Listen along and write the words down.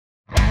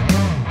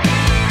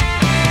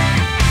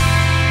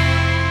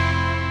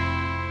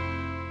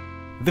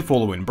The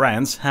following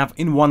brands have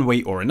in one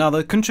way or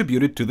another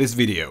contributed to this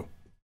video.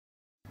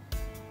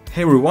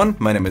 Hey everyone,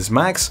 my name is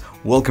Max,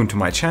 welcome to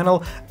my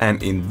channel,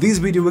 and in this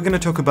video we're gonna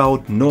talk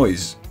about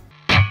noise.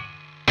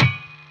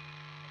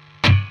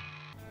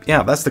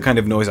 Yeah, that's the kind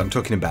of noise I'm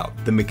talking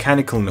about, the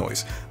mechanical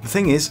noise. The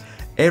thing is,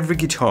 every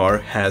guitar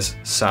has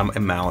some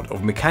amount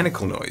of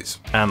mechanical noise.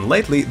 And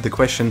lately, the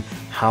question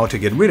how to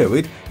get rid of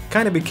it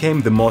kind of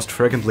became the most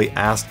frequently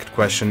asked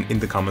question in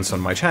the comments on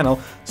my channel,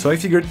 so I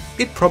figured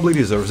it probably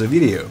deserves a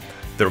video.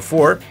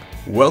 Therefore,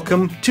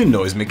 welcome to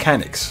Noise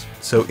Mechanics.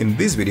 So in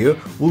this video,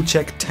 we'll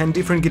check 10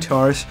 different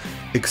guitars,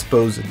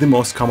 expose the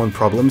most common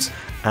problems,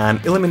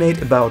 and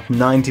eliminate about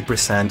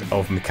 90%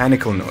 of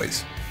mechanical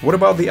noise. What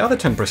about the other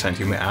 10%,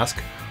 you may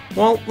ask?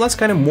 Well, that's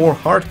kind of more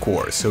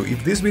hardcore, so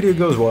if this video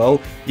goes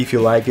well, if you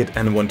like it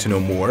and want to know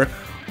more,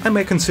 I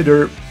may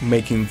consider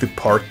making the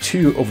part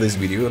 2 of this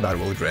video that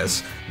will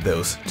address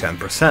those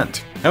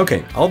 10%.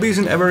 Okay, I'll be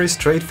using a very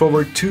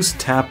straightforward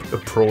two-step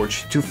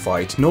approach to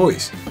fight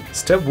noise.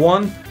 Step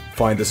 1,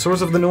 find the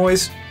source of the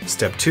noise.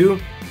 Step 2,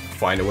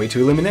 find a way to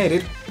eliminate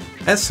it.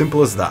 As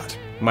simple as that.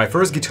 My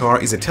first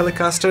guitar is a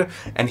Telecaster,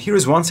 and here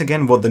is once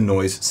again what the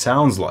noise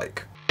sounds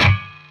like.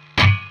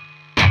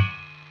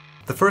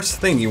 The first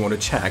thing you want to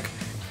check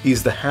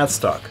is the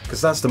headstock,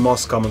 because that's the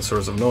most common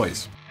source of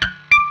noise.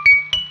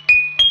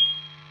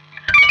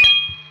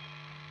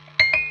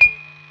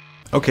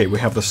 Okay, we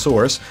have the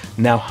source.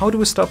 Now, how do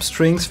we stop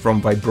strings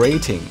from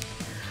vibrating?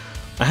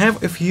 I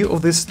have a few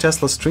of these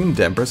Tesla string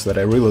dampers that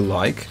I really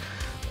like.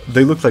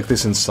 They look like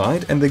this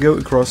inside and they go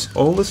across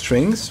all the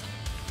strings.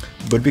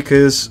 But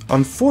because,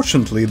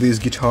 unfortunately, this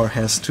guitar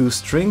has 2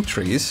 string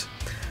trees,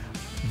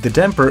 the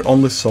damper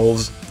only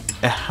solves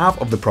a half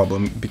of the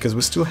problem because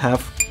we still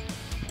have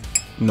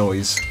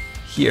noise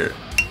here.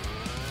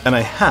 And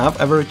I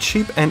have a very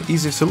cheap and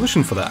easy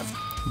solution for that.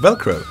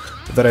 Velcro,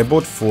 that I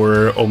bought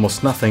for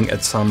almost nothing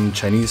at some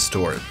Chinese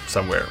store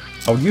somewhere.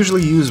 I would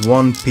usually use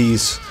one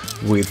piece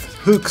with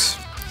hooks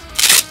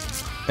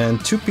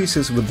and 2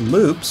 pieces with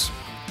loops.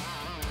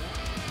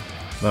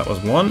 That was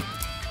 1.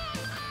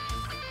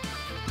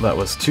 That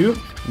was 2,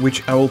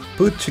 which I will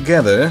put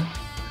together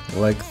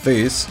like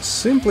this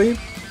simply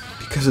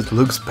because it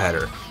looks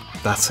better.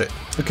 That's it.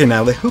 Okay,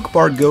 now the hook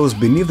part goes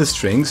beneath the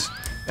strings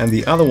and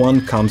the other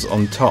one comes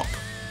on top.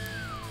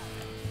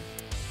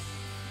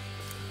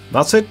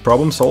 That's it,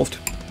 problem solved.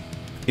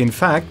 In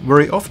fact,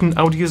 very often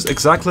I would use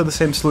exactly the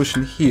same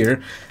solution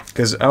here,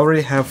 because I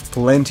already have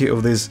plenty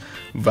of these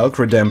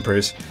Velcro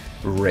dampers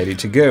ready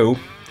to go.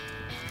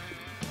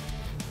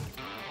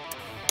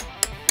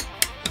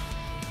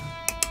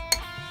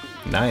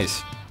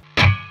 Nice.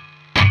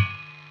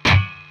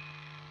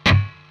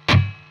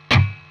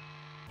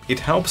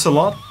 It helps a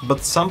lot, but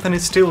something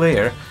is still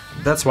there,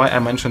 that's why I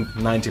mentioned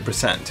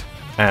 90%.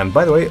 And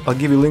by the way, I'll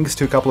give you links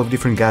to a couple of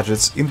different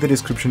gadgets in the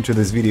description to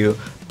this video,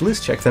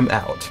 please check them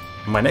out.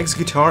 My next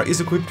guitar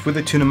is equipped with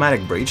a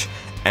Tune-o-matic bridge,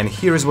 and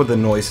here is what the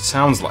noise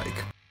sounds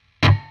like.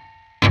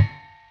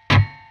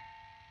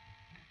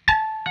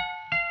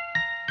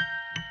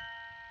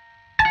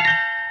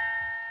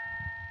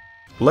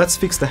 Let's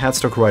fix the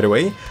headstock right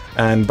away,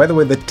 and by the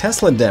way, the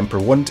Tesla damper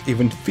won't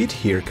even fit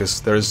here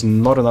because there's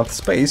not enough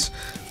space,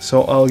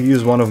 so I'll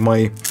use one of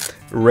my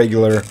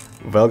regular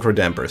Velcro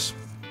dampers.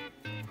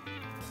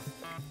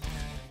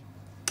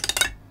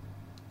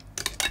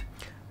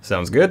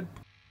 Sounds good.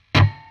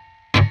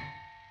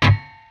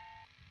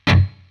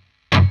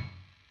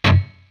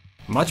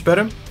 Much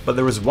better, but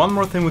there is one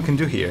more thing we can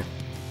do here.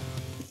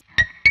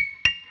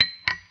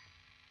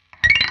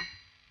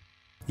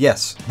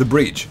 Yes, the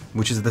bridge,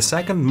 which is the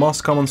second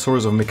most common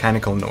source of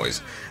mechanical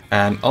noise,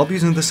 and I'll be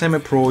using the same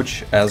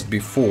approach as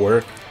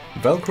before,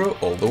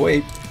 Velcro all the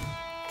way.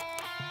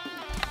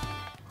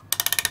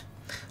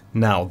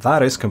 Now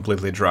that is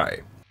completely dry.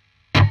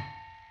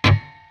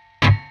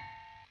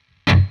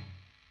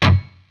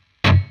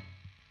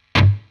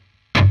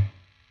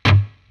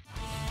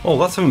 Oh,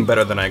 that's even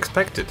better than I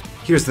expected.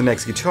 Here's the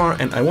next guitar,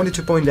 and I wanted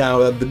to point out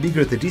that the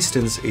bigger the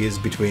distance is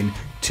between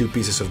 2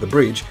 pieces of the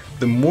bridge,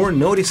 the more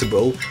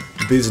noticeable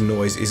this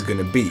noise is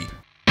gonna be.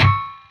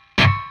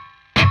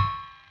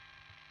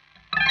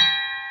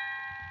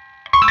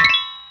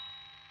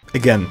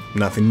 Again,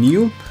 nothing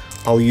new.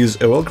 I'll use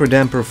a Velcro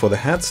damper for the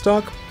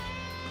headstock.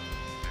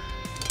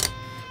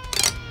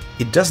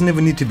 It doesn't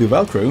even need to be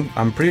Velcro.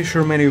 I'm pretty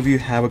sure many of you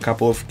have a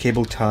couple of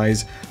cable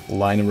ties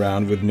lying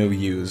around with no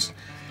use.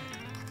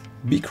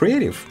 Be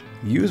creative,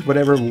 use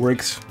whatever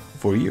works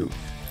for you.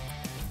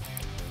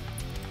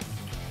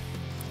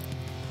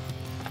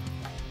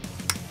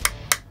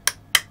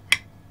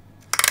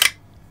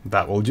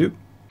 That will do.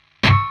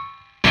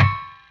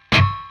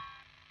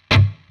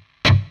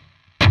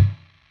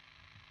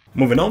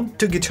 Moving on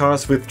to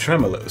guitars with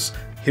tremolos.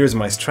 Here's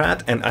my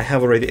Strat, and I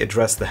have already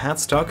addressed the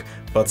headstock,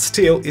 but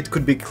still it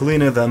could be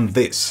cleaner than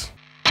this.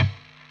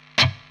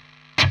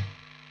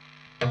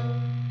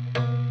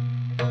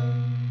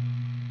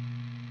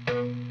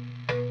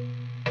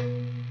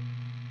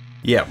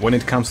 Yeah, when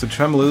it comes to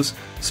tremolos,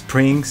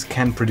 springs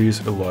can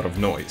produce a lot of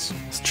noise.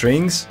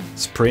 Strings,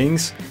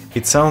 springs,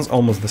 It sounds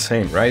almost the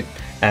same, right?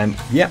 And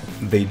yeah,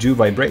 they do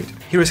vibrate.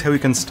 Here is how you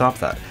can stop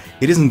that.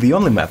 It isn't the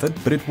only method,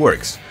 but it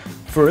works.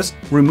 First,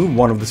 remove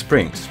one of the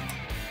springs.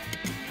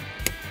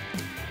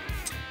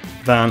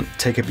 Then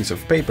take a piece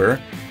of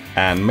paper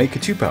and make a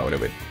tube out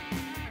of it.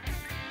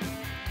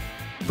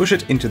 Push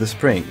it into the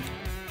spring.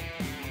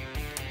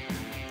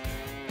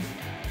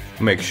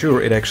 Make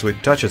sure it actually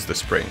touches the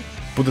spring.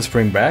 Put the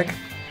spring back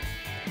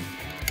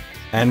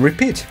and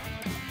repeat.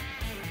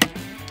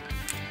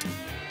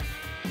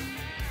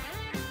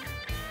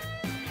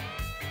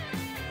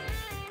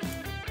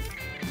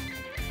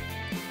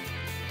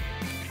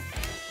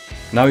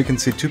 Now you can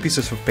see two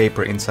pieces of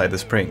paper inside the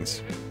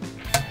springs.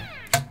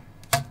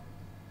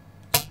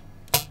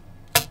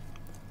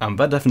 And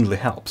that definitely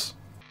helps.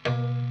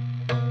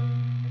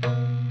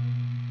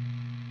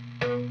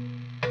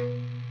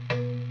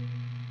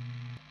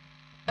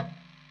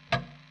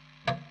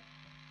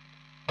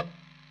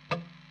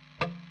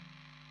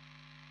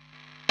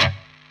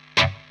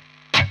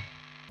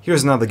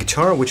 Here's another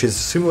guitar which is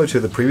similar to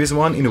the previous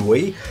one in a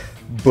way,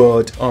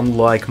 but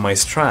unlike my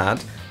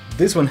Strat,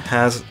 this one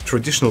has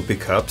traditional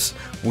pickups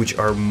which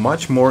are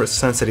much more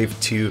sensitive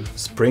to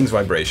springs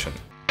vibration.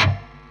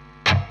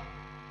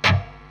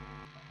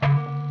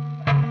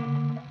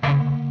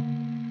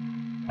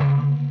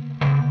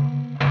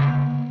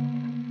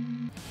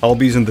 I'll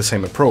be using the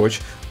same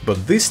approach,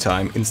 but this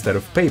time, instead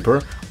of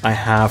paper, I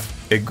have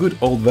a good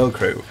old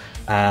Velcro,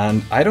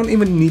 and I don't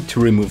even need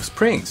to remove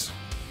springs.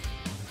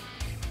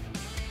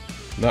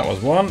 That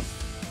was one.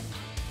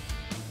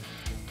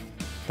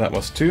 That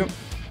was two.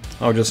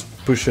 I'll just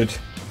push it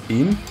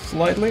in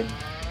slightly.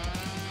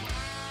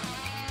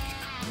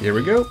 Here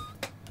we go.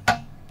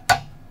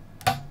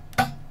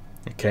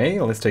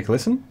 Okay, let's take a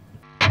listen.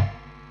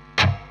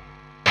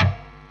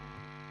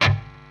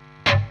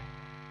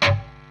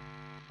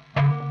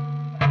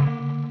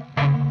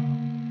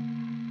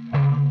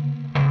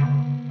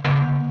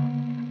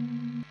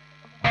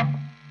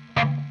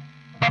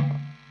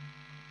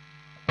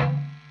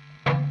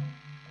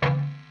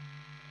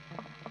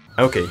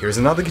 Okay, here's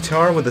another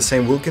guitar with the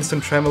same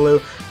Wilkinson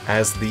tremolo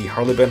as the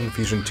Harley Benton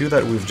Fusion 2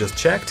 that we've just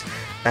checked,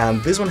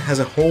 and this one has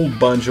a whole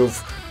bunch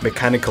of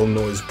mechanical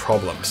noise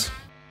problems.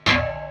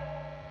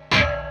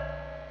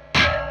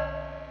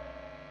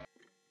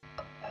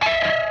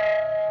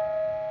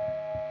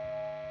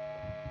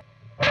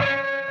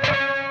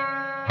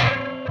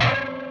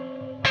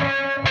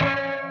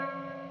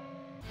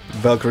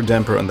 Velcro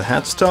damper on the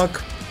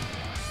headstock.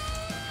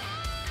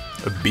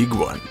 A big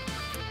one.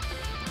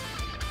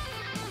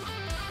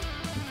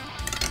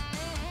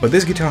 But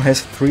this guitar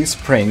has 3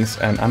 springs,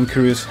 and I'm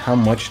curious how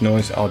much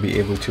noise I'll be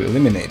able to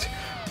eliminate.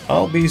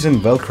 I'll be using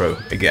Velcro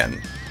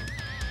again.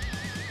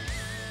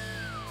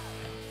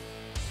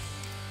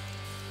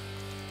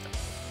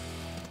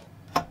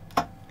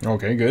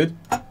 Okay, good.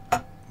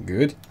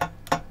 Good.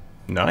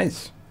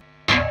 Nice.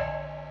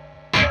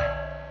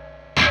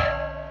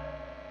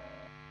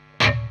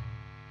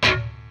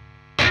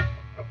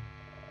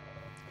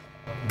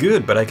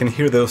 Good, but I can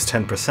hear those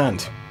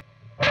 10%.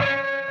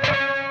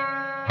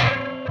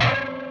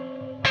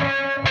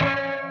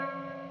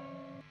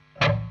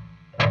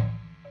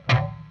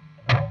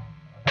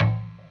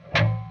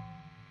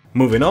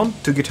 Moving on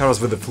to guitars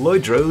with the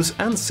Floyd Rose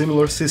and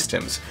similar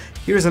systems.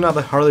 Here's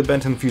another Harley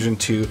Benton Fusion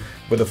 2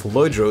 with a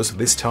Floyd Rose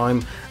this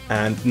time,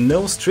 and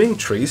no string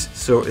trees,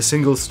 so a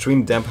single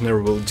string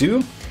dampener will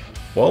do.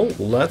 Well,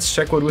 let's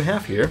check what we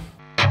have here.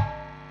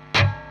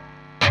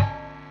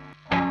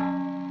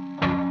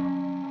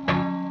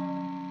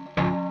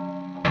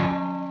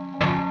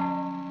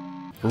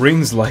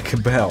 Rings like a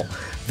bell.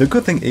 The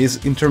good thing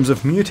is, in terms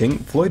of muting,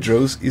 Floyd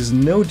Rose is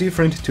no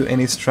different to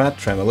any Strat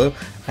tremolo,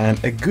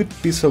 and a good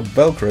piece of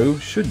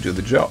Velcro should do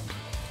the job.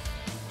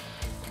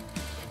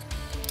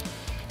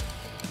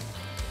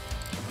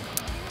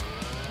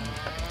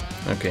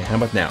 Okay, how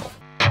about now?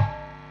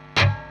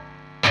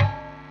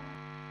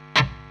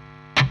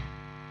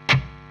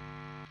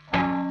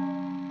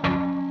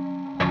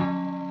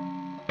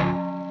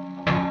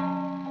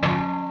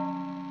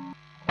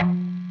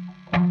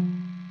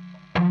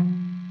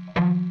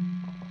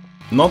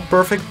 Not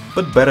perfect,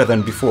 but better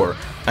than before.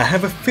 I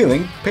have a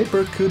feeling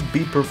paper could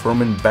be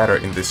performing better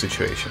in this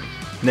situation.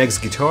 Next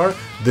guitar,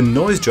 the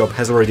noise job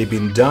has already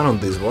been done on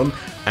this one,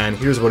 and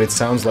here's what it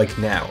sounds like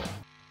now.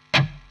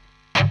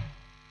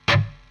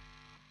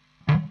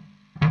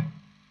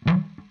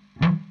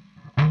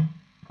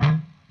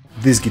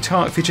 This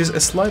guitar features a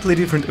slightly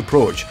different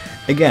approach.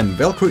 Again,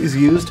 Velcro is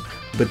used,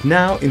 but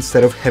now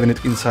instead of having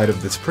it inside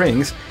of the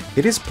springs,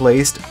 it is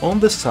placed on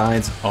the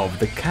sides of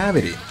the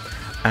cavity.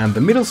 And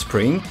the middle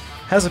spring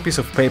has a piece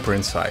of paper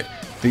inside.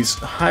 This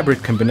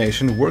hybrid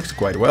combination works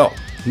quite well.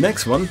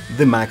 Next one,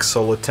 the Max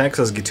Solo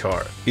Texas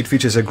guitar. It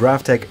features a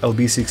Gravtech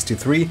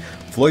LB63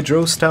 Floyd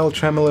Rose style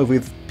tremolo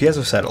with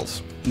piezo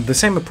saddles. The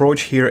same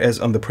approach here as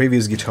on the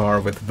previous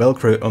guitar with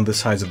Velcro on the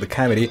sides of the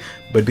cavity,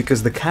 but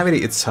because the cavity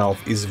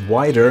itself is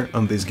wider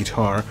on this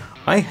guitar,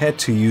 I had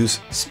to use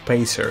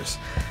spacers.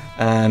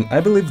 And I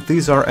believe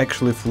these are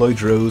actually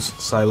Floyd Rose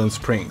silent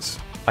springs.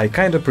 I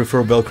kinda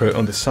prefer Velcro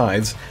on the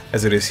sides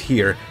as it is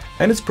here,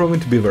 and it's proven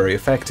to be very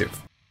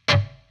effective.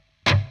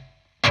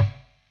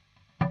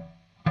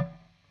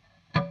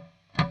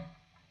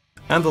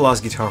 And the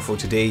last guitar for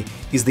today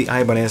is the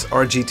Ibanez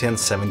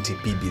RG1070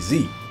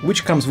 PBZ,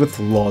 which comes with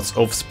lots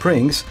of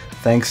springs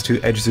thanks to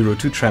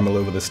H02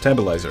 tremolo with the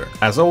stabilizer.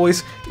 As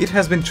always, it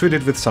has been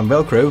treated with some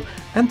Velcro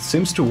and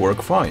seems to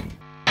work fine.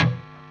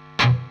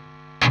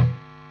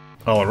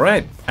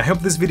 Alright, I hope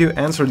this video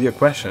answered your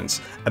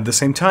questions. At the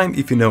same time,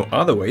 if you know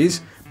other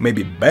ways,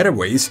 maybe better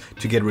ways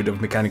to get rid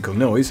of mechanical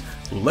noise,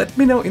 let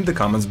me know in the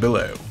comments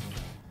below.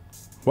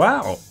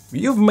 Wow,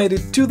 you've made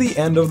it to the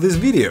end of this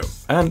video,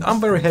 and I'm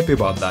very happy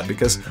about that,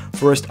 because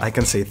first I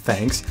can say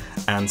thanks,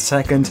 and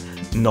second,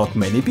 not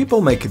many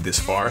people make it this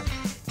far.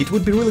 It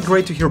would be really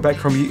great to hear back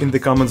from you in the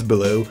comments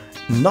below,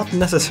 not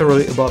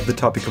necessarily about the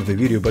topic of the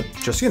video, but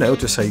just, you know,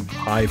 to say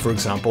hi, for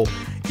example.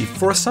 If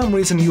for some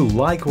reason you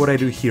like what I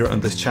do here on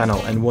this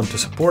channel and want to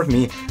support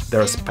me,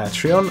 there's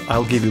Patreon,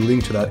 I'll give you a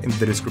link to that in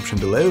the description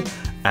below,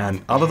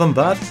 and other than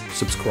that,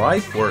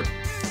 subscribe or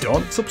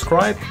don't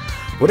subscribe,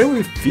 whatever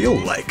you feel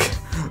like.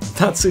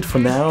 That's it for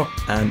now,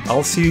 and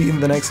I'll see you in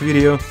the next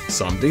video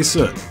someday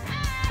soon.